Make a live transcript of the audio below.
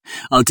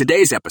On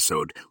today's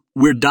episode,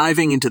 we're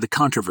diving into the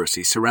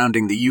controversy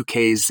surrounding the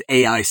UK's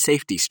AI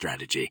safety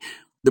strategy.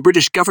 The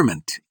British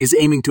government is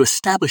aiming to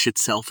establish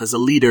itself as a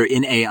leader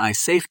in AI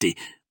safety,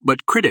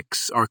 but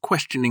critics are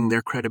questioning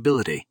their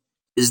credibility.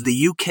 Is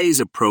the UK's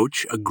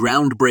approach a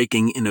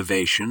groundbreaking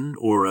innovation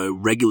or a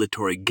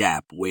regulatory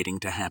gap waiting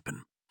to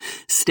happen?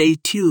 Stay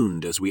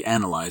tuned as we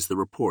analyze the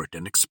report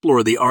and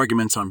explore the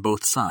arguments on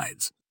both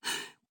sides.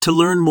 To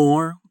learn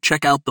more,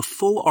 check out the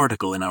full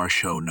article in our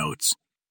show notes.